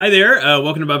Hi there.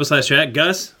 Welcome to Bible Slash Chat.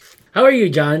 Gus? How are you,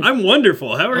 John? I'm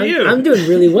wonderful. How are you? I'm doing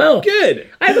really well. Good.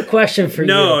 I have a question for you.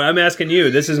 No, I'm asking you.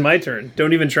 This is my turn.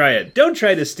 Don't even try it. Don't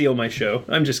try to steal my show.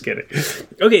 I'm just kidding.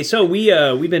 Okay, so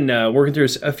we've been working through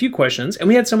a few questions, and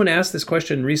we had someone ask this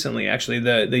question recently. Actually,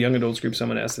 the young adults group,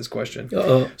 someone asked this question.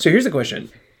 Uh-oh. So here's the question.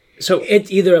 So it's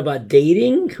either about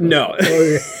dating no,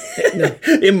 or no.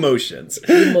 emotions.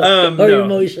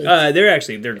 Emotions.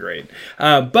 They're great.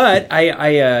 But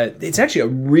it's actually a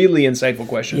really insightful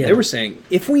question. Yeah. They were saying,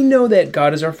 if we know that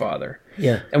God is our Father,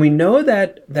 Yeah. and we know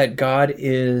that God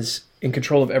is in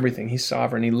control of everything, He's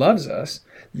sovereign, He loves us,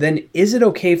 then is it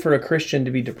okay for a Christian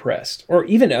to be depressed? Or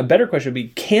even a better question would be,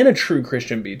 can a true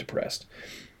Christian be depressed?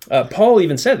 Paul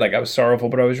even said, I was sorrowful,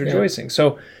 but I was rejoicing.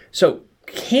 So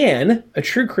can a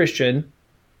true Christian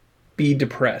be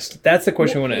depressed? That's the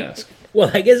question we want to ask. Well,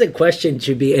 I guess the question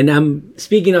should be, and I'm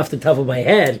speaking off the top of my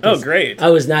head. Oh, great! I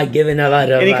was not given a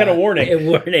lot of any kind of warning. A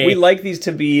warning. We like these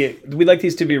to be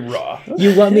raw.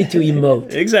 You want me to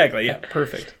emote? Exactly. Yeah.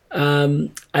 Perfect. I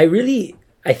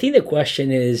think the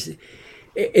question is,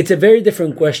 it's a very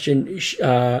different question.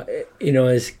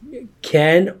 As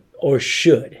can or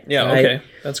should. Yeah. Right? Okay.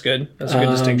 That's good. That's a good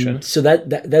distinction. So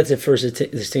that's the first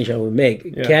distinction I would make.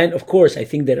 Yeah. Can, of course, I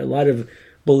think that a lot of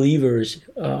believers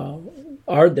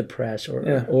are depressed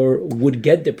or would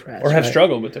get depressed. Or have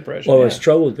struggled with depression. Or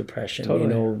struggle with depression.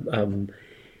 Totally.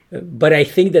 But I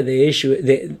think that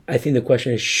the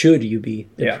question is, should you be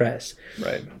depressed? Yeah.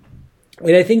 Right.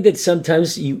 And I think that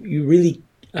sometimes you really,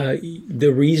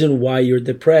 the reason why you're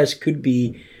depressed could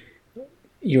be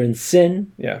you're in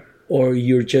sin. Yeah. Or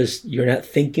you're not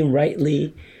thinking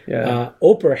rightly. Yeah.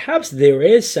 Or perhaps there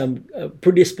is some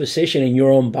predisposition in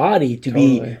your own body to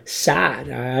be sad.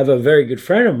 I have a very good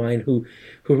friend of mine who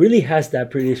really has that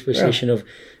predisposition of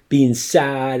being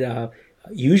sad.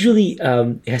 Usually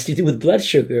it has to do with blood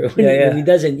sugar. When he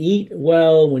doesn't eat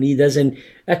well, when he doesn't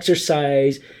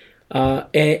exercise,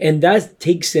 and that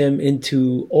takes them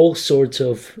into all sorts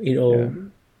of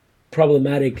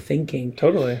problematic thinking.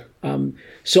 Totally.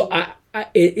 So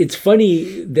it's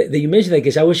funny that you mentioned that,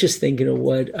 because I was just thinking of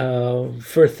what 1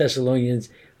 Thessalonians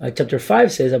chapter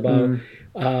 5 says about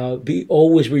being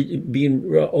always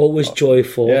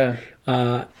joyful,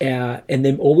 and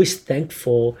then always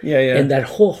thankful, and that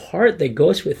whole heart that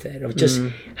goes with it of just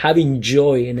having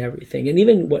joy in everything. And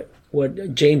even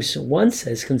what James 1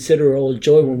 says, consider all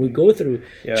joy when we go through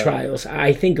trials.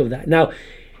 I think of that now.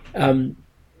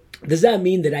 Does that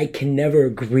mean that I can never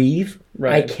grieve?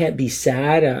 Right. I can't be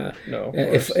sad. No.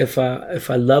 If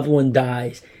a loved one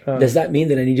dies, does that mean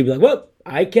that I need to be like, well,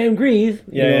 I can't grieve?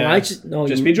 I just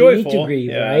be joyful. You need to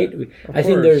grieve, right? I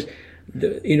think course.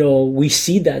 we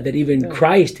see that even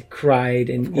Christ cried,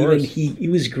 and even he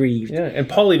was grieved. Yeah, and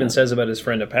Paul even says about his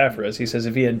friend Epaphras, he says,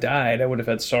 if he had died, I would have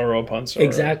had sorrow upon sorrow.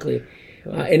 Exactly.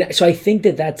 And so I think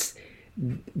that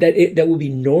would be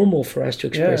normal for us to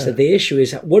express. That the issue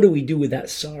is, what do we do with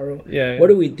that sorrow? What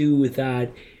do we do with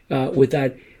that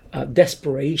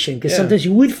desperation? Because sometimes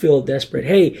you would feel desperate.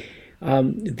 Hey,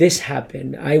 this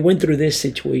happened. I went through this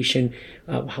situation.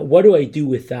 What do I do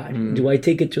with that? Do I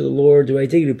take it to the Lord? Do I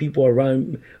take it to people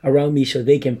around me so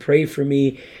they can pray for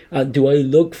me? Do I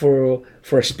look for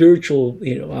a spiritual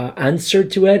answer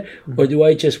to it, or do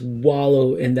I just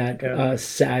wallow in that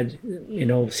sad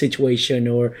situation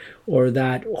or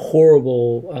that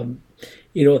horrible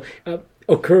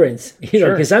occurrence?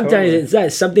 Because sometimes it's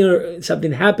that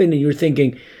something happened and you're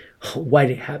thinking, why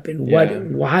did it happen?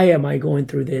 Why am I going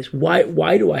through this?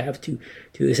 Why do I have to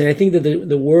do this? And I think that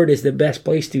the Word is the best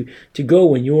place to go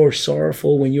when you're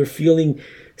sorrowful, when you're feeling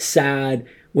sad.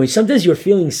 When sometimes you're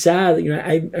feeling sad.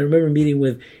 I remember meeting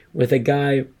with a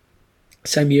guy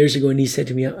some years ago, and he said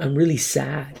to me, "I'm really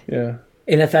sad." Yeah.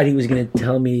 And I thought he was going to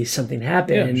tell me something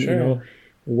happened. Yeah, sure.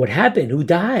 What happened? Who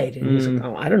died? And he was like,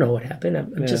 "Oh, I don't know what happened.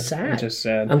 I'm just sad. I'm just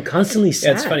sad. I'm constantly sad."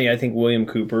 Yeah, it's funny. I think William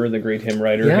Cooper, the great hymn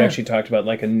writer, he actually talked about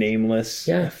a nameless,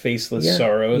 faceless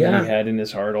sorrow that he had in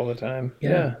his heart all the time.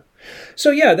 Yeah.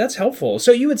 So that's helpful.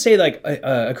 So you would say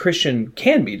a Christian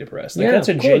can be depressed. That's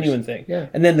a genuine thing. Yeah.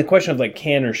 And then the question of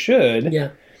can or should. Yeah.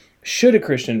 Should a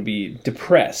Christian be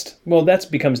depressed? Well, that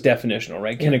becomes definitional,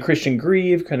 right? Can a Christian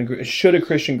grieve? Should a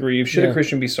Christian grieve? Should a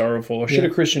Christian be sorrowful? Or should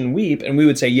a Christian weep? And we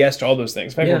would say yes to all those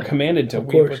things. In fact, we're commanded to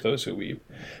weep with those who weep.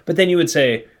 But then you would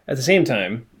say, at the same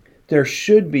time, there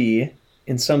should be,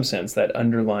 in some sense, that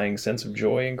underlying sense of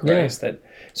joy in Christ.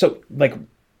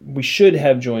 We should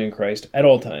have joy in Christ at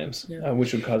all times,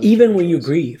 which would cause even when you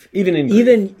grieve,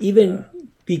 even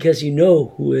because you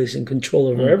know who is in control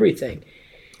over everything.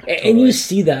 Totally. And you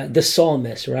see that, the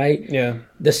psalmist, right? Yeah.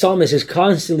 The psalmist is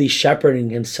constantly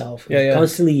shepherding himself,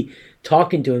 constantly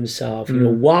talking to himself. You know,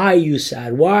 why are you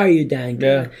sad? Why are you dangling?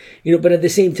 Yeah. You know, but at the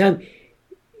same time,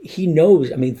 he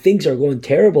knows. I mean, things are going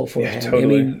terrible for him. Totally.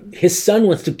 I mean, his son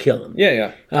wants to kill him.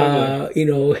 Yeah. Totally. You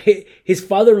know, his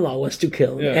father-in-law wants to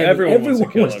kill him. Yeah, everyone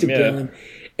wants to kill him.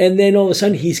 And then all of a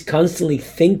sudden, he's constantly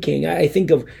thinking. I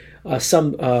think of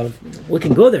some. We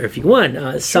can go there if you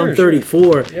want. Psalm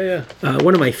 34. Yeah.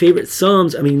 One of my favorite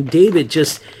psalms. I mean, David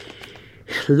just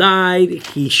lied.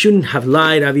 He shouldn't have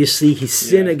lied. Obviously, he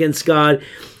sinned against God,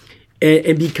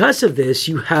 and because of this,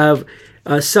 you have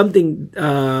something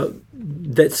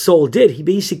that Saul did. He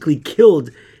basically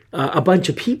killed a bunch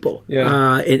of people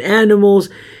and animals,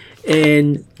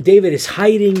 and David is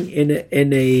hiding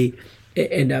in a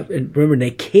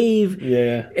cave.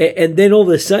 Yeah. And then all of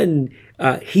a sudden,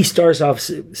 he starts off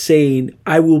saying,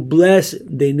 "I will bless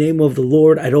the name of the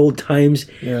Lord at all times.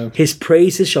 Yeah. His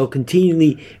praises shall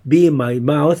continually be in my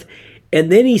mouth." And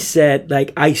then he said,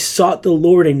 like, "I sought the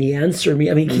Lord and he answered me."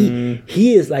 I mean,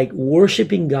 he is like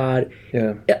worshiping God.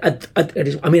 Yeah.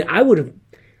 I mean,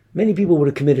 many people would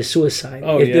have committed suicide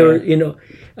if there were, you know,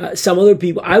 some other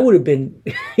people. I would have been,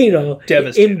 you know,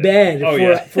 devastated in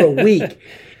bed for a week,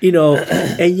 you know.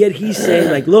 And yet he's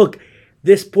saying, like, look,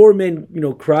 this poor man, you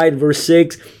know, cried in verse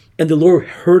 6, and the Lord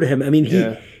heard him. I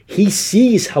mean, he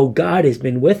sees how God has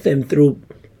been with him through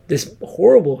this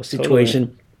horrible situation.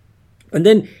 Totally. And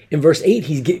then in verse 8,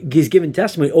 he's given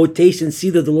testimony. "Oh, taste and see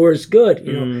that the Lord is good."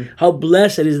 You know, how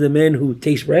blessed is the man who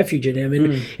takes refuge in him.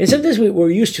 And sometimes we're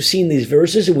used to seeing these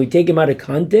verses and we take them out of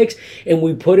context and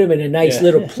we put them in a nice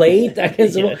little plate.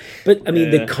 But I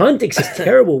mean, the context is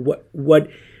terrible.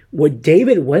 What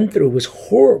David went through was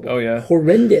horrible. Oh, yeah.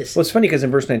 Horrendous. Well, it's funny because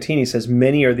in verse 19 he says,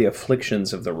 "Many are the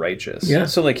afflictions of the righteous." Yeah.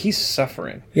 So, like, he's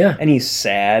suffering. Yeah. And he's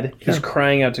sad. He's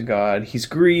crying out to God. He's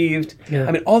grieved. Yeah.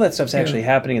 I mean, all that stuff's actually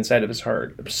happening inside of his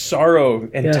heart. Sorrow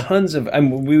and tons of,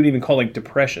 we would even call, like,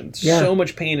 depression. Yeah. So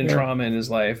much pain and trauma in his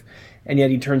life. And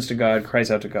yet he turns to God, cries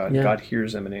out to God. Yeah. God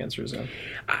hears him and answers him.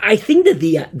 I think that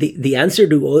the answer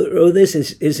to all this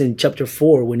is in chapter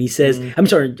 4 when he says,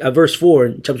 verse 4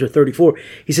 in chapter 34.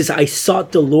 He says, "I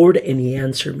sought the Lord and he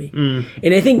answered me."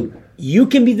 And I think you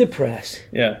can be depressed.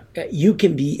 Yeah. You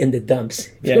can be in the dumps.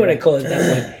 If you know what I call it that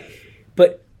way.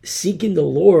 But seeking the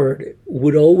Lord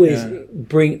would always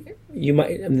bring...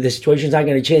 the situation's not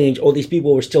going to change. All these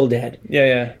people were still dead.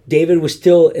 Yeah. David was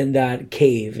still in that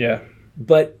cave. Yeah.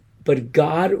 But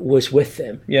God was with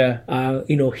him. Yeah.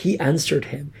 You know, he answered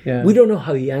him. Yeah. We don't know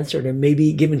how he answered him.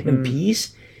 Maybe giving him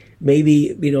peace.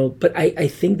 Maybe, you know, but I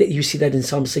think that you see that in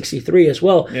Psalm 63 as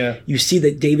well. Yeah. You see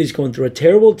that David's going through a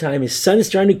terrible time. His son is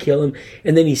trying to kill him.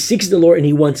 And then he seeks the Lord and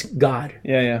he wants God.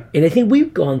 Yeah. And I think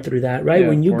we've gone through that, right? Yeah,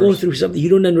 when you go through something, you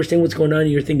don't understand what's going on.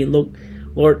 And you're thinking, look,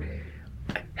 Lord,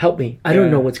 help me. I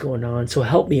don't know what's going on. So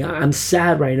help me. I'm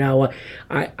sad right now.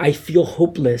 I feel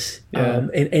hopeless.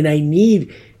 And I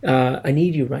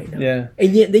need you right now. Yeah.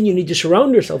 And yet then you need to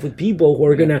surround yourself with people who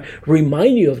are going to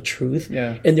remind you of truth.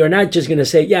 Yeah. And they're not just going to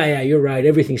say, yeah, you're right.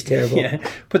 Everything's terrible. Yeah.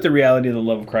 Put the reality of the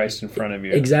love of Christ in front of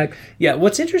you. Exactly. Yeah.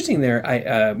 What's interesting there,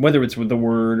 whether it's with the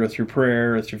word or through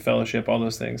prayer or through fellowship, all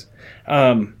those things.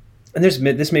 And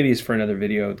this maybe is for another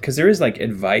video, because there is like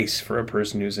advice for a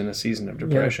person who's in a season of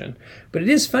depression. Yeah. But it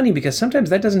is funny because sometimes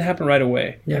that doesn't happen right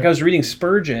away. Yeah. Like I was reading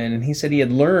Spurgeon, and he said he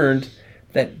had learned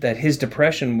that his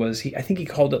depression was, I think he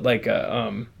called it like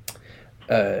a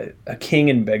king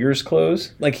in beggar's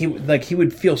clothes. Like he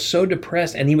would feel so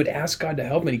depressed, and he would ask God to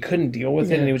help him, and he couldn't deal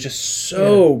with it, and he was just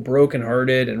so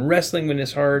brokenhearted and wrestling with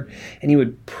his heart, and he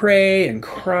would pray and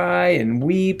cry and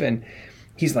weep, and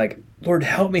he's like, "Lord,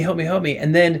 help me, help me, help me."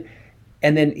 And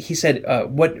then he said,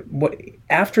 what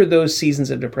after those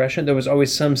seasons of depression, there was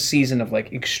always some season of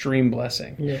like extreme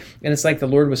blessing. Yeah. And it's like the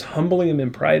Lord was humbling him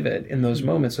in private in those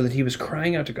moments, so that he was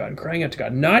crying out to God,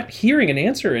 not hearing an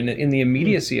answer in the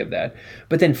immediacy of that,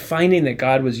 but then finding that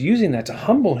God was using that to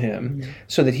humble him,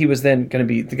 so that he was then going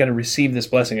to receive this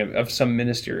blessing of some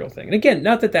ministerial thing. And again,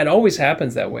 not that always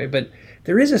happens that way, but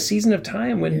there is a season of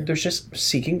time when there's just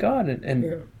seeking God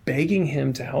and begging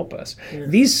him to help us. Yeah.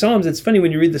 These Psalms, it's funny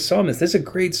when you read the psalmist, this is a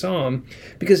great psalm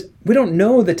because we don't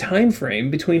know the time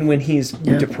frame between when he's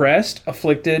depressed,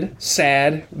 afflicted,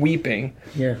 sad, weeping,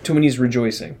 to when he's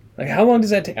rejoicing. Like, how long does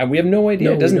that take? We have no idea.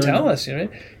 No, it doesn't tell us, you know.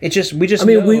 We just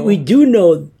know. We do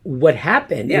know what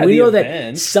happened. Yeah, we know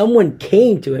that someone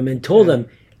came to him and told him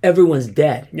everyone's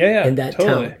dead in that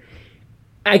town.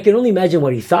 I can only imagine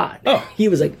what he thought. Oh. He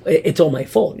was like, it's all my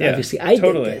fault. Yeah, obviously, I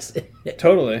did this.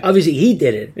 Totally. Obviously, he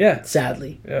did it. Yeah.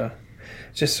 Sadly. Yeah.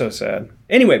 It's just so sad.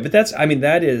 Anyway, but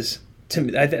that to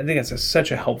me, I think that's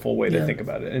such a helpful way to think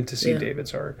about it and to see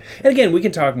David's heart. And again, we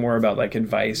can talk more about like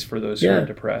advice for those who are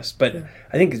depressed, but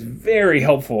I think it's very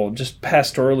helpful just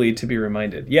pastorally to be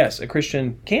reminded, yes, a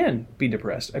Christian can be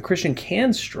depressed. A Christian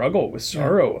can struggle with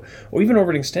sorrow or even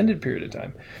over an extended period of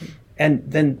time. And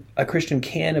then a Christian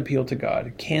can appeal to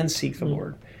God, can seek the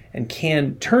Lord, and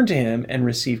can turn to him and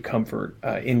receive comfort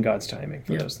in God's timing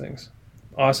for those things.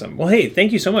 Awesome. Well, hey,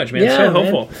 thank you so much, man. So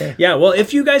helpful. Yeah, well,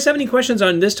 if you guys have any questions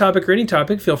on this topic or any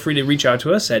topic, feel free to reach out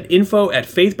to us at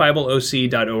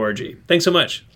info@faithbibleoc.org. Thanks so much.